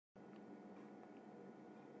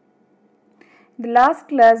In the last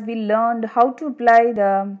class we learned how to apply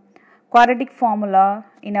the quadratic formula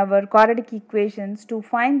in our quadratic equations to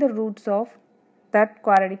find the roots of that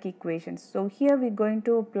quadratic equations. So here we are going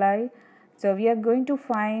to apply, we are going to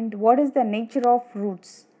find what is the nature of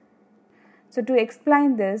roots. So to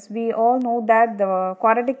explain this, we all know that the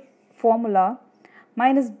quadratic formula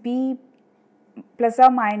minus b plus or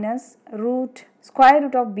minus square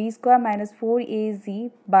root of b square minus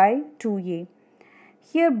 4az by 2a.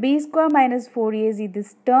 Here b square minus 4az,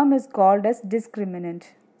 this term is called as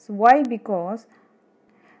discriminant. So why? Because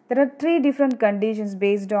there are three different conditions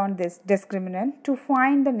based on this discriminant to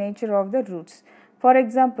find the nature of the roots. For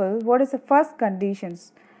example, what is the first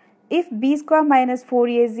conditions? If b square minus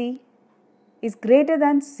 4az is greater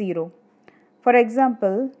than 0. For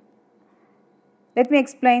example, let me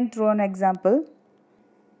explain through an example.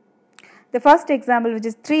 The first example, which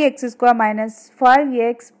is 3x square minus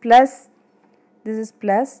 5x plus, this is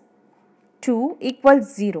plus 2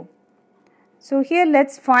 equals 0. So here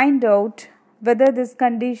let's find out whether this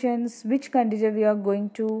conditions, which condition going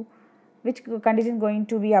to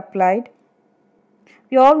be applied.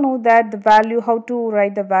 We all know that the value, how to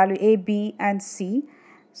write the value a, b and c.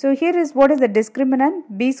 So here is what is the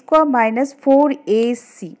discriminant, b square minus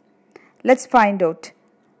 4ac. Let's find out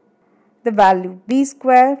the value b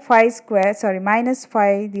square minus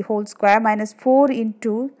 5 the whole square minus 4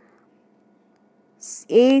 into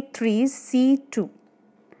a3 c2,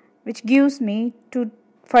 which gives me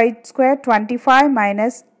 5 square 25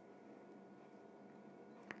 minus,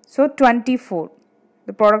 so 24,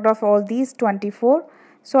 the product of all these 24.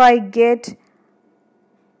 So I get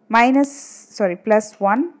plus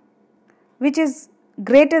 1, which is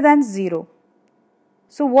greater than 0.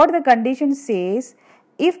 So what the condition says,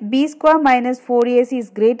 if b square minus 4ac is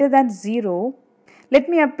greater than 0, let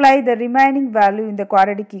me apply the remaining value in the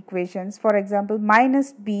quadratic equations. For example,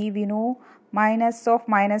 minus b, we know minus of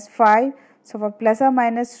minus 5. So for plus or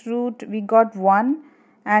minus root, we got 1,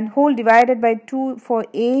 and whole divided by 2 for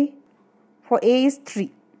a is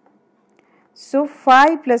 3. So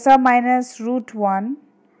 5 plus or minus root 1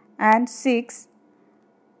 and 6.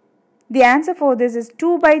 The answer for this is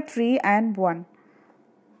 2 by 3 and 1.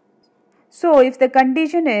 So if the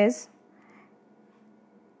condition is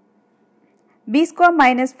b square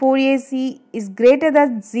minus 4ac is greater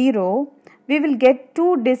than 0, we will get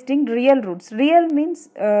two distinct real roots. Real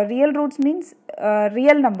roots means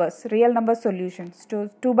real number solutions. So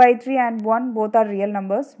 2 by 3 and 1 both are real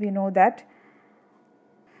numbers, we know that.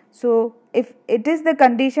 So if it is the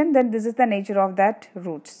condition, then this is the nature of that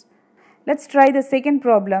roots. Let's try the second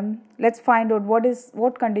problem. Let's find out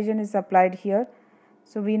what condition is applied here.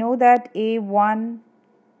 So we know that a1,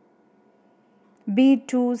 b2,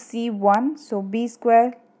 c1. So b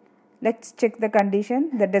square, let's check the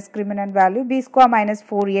condition, the discriminant value, b square minus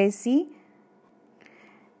 4ac.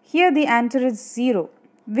 Here the answer is 0,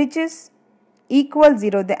 which is equal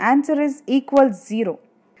 0. The answer is equal 0.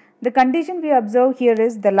 The condition we observe here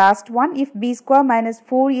is the last one. If b square minus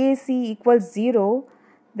 4ac equals 0,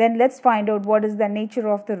 then let's find out what is the nature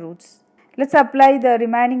of the roots. Let's apply the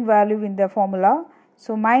remaining value in the formula.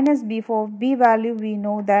 So minus b, for b value we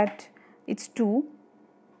know that it's 2.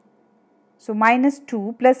 So minus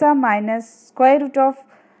 2 plus or minus square root of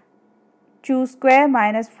 2 square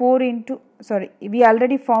minus 4 into, we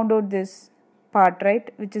already found out this part,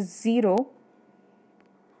 right, which is 0,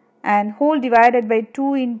 and whole divided by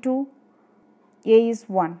 2 into a is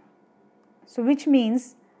 1. So which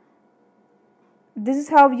means this is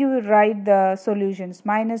how you write the solutions,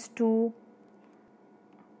 minus 2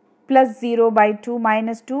 plus 0 by 2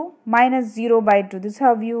 minus 2 minus 0 by 2. This is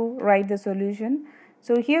how you write the solution.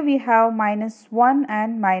 So here we have minus 1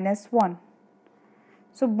 and minus 1.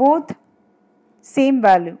 So both same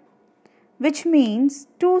value, which means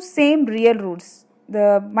two same real roots.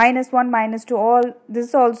 The minus 1, minus 2, all this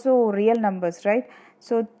is also real numbers, right?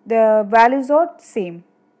 So the values are same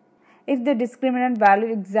if the discriminant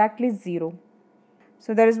value exactly 0.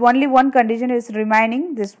 So there is only one condition is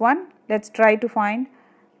remaining, this one. Let's try to find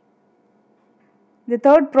the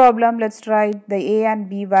third problem. Let's try the a and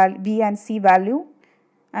b and c value,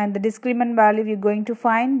 and the discriminant value we are going to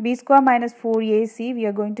find b square minus 4ac. We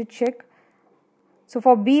are going to check. So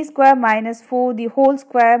for b square minus 4 the whole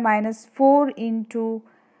square minus 4 into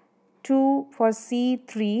 2 for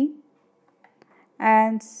c3,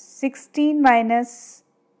 and 16 minus,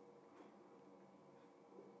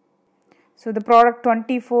 so the product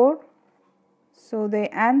 24. So the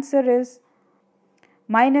answer is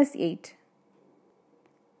minus 8,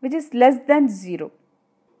 which is less than 0.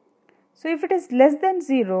 So if it is less than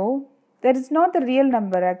 0, that is not the real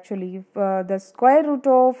number actually. If the square root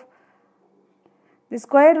of The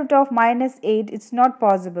square root of minus 8, it's not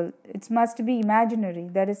possible. It must be imaginary.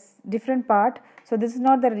 That is different part. So this is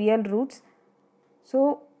not the real roots.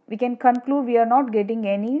 So we can conclude we are not getting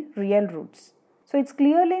any real roots. So it's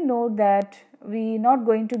clearly known that we are not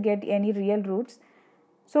going to get any real roots.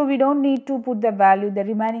 So we don't need to put the value, the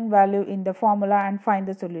remaining value in the formula and find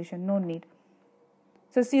the solution. No need.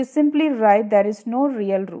 So you simply write there is no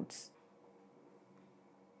real roots.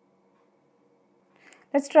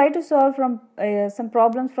 Let's try to solve from some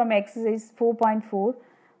problems from exercise 4.4.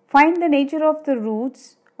 Find the nature of the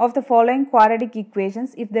roots of the following quadratic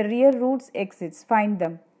equations if the real roots exist. Find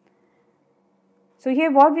them. So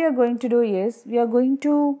here what we are going to do is, we are going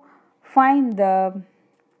to find the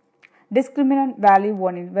discriminant value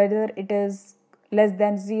one, whether it is less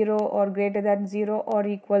than 0 or greater than 0 or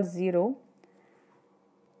equals 0.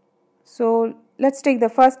 So let's take the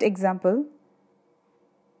first example.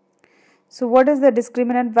 So what is the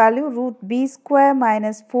discriminant value? Root b square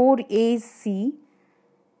minus 4ac.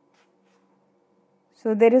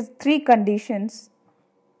 So there is 3 conditions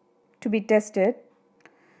to be tested.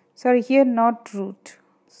 Sorry, here not root,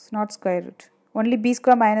 it's not square root, only b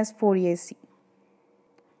square minus 4ac.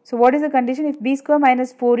 So what is the condition? If b square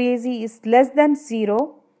minus 4ac is less than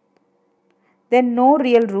 0, then no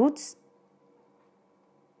real roots.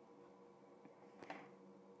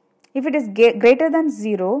 If it is greater than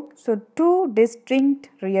 0, so 2 distinct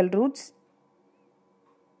real roots.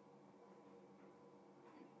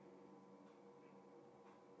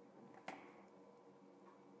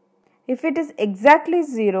 If it is exactly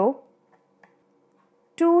 0,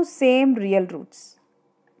 2 same real roots.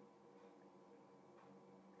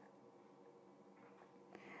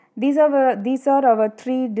 These are our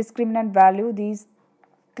 3 discriminant value, these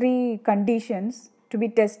 3 conditions to be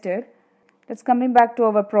tested. Let's coming back to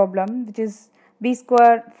our problem, which is b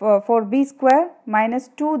square for b square minus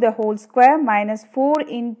 2 the whole square minus 4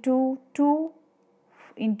 into 2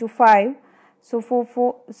 into 5. So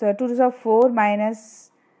 2 to the 4 minus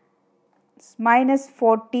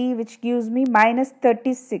 40, which gives me minus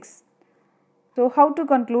 36. So how to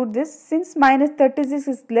conclude this? Since minus 36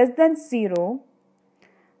 is less than 0,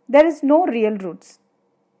 there is no real roots.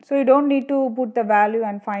 So you don't need to put the value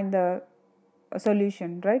and find the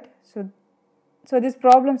solution, right? So this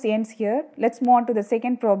problem ends here. Let's move on to the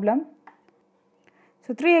second problem.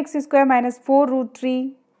 So 3x square minus 4 root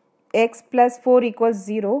 3 x plus 4 equals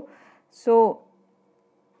 0. So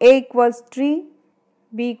a equals 3,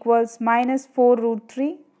 b equals minus 4 root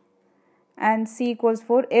 3 and c equals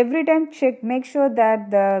 4. Every time check, make sure that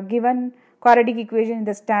the given quadratic equation in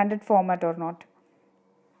the standard format or not.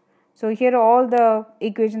 So here all the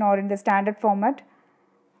equations are in the standard format.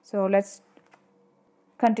 So let's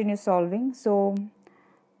continue solving. So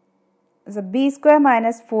b square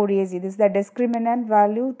minus 4ac, this is the discriminant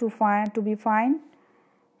value to be found,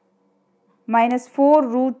 minus 4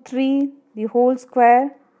 root 3 the whole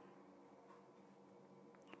square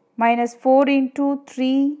minus 4 into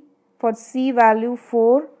 3 for c value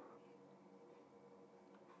 4.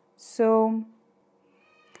 So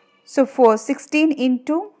 16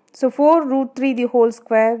 into, so 4 root 3 the whole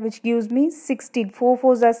square, which gives me 16. 4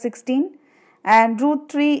 4s are 16, and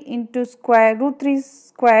root 3 into square, root 3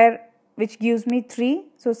 square, which gives me 3.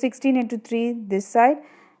 So 16 into 3 this side,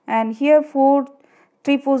 and here 3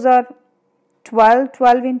 4s are 12,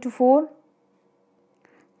 12 into 4.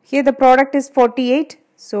 Here the product is 48.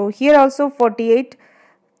 So here also 48,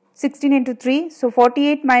 16 into 3. So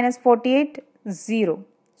 48 minus 48, 0.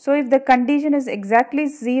 So if the condition is exactly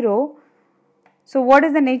 0, so what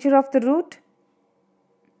is the nature of the root?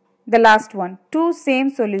 The last one, 2 same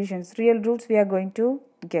solutions, real roots we are going to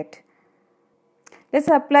get. Let's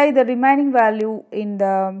apply the remaining value in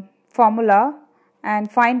the formula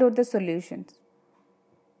and find out the solutions.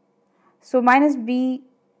 So minus b,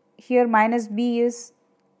 here minus b is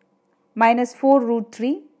minus 4 root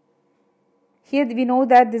 3. Here we know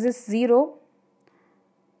that this is 0.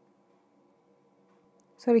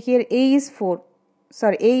 Sorry, here a is 4.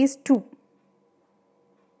 Sorry, a is 2.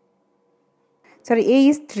 Sorry, a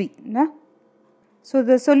is 3. No? So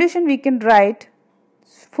the solution we can write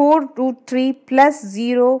 4 root 3 plus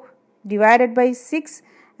 0 divided by 6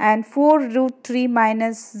 and 4 root 3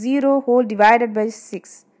 minus 0 whole divided by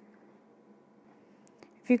 6.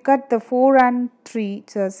 If you cut the 4 and 3,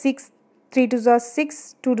 so 6, 3 to the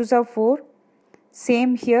 6, 2 to the 4.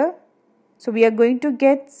 Same here. So we are going to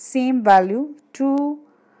get same value, 2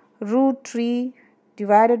 root 3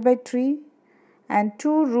 divided by 3 and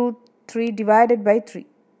 2 root 3 divided by 3.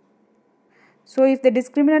 So if the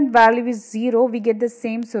discriminant value is 0, we get the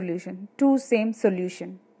same solution, 2 same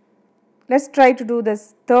solution. Let's try to do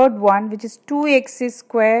this third one, which is 2x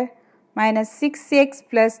square minus 6x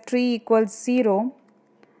plus 3 equals 0.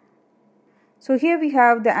 So here we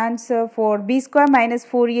have the answer for b square minus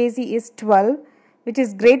 4ac is 12, which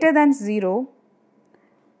is greater than 0.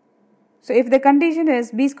 So if the condition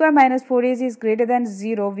is b square minus 4ac is greater than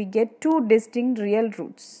 0, we get two distinct real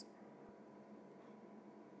roots.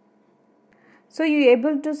 So you are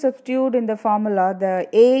able to substitute in the formula the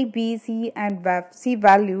a, b, c and c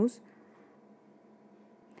values.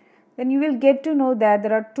 Then you will get to know that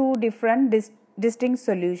there are two different distinct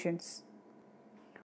solutions.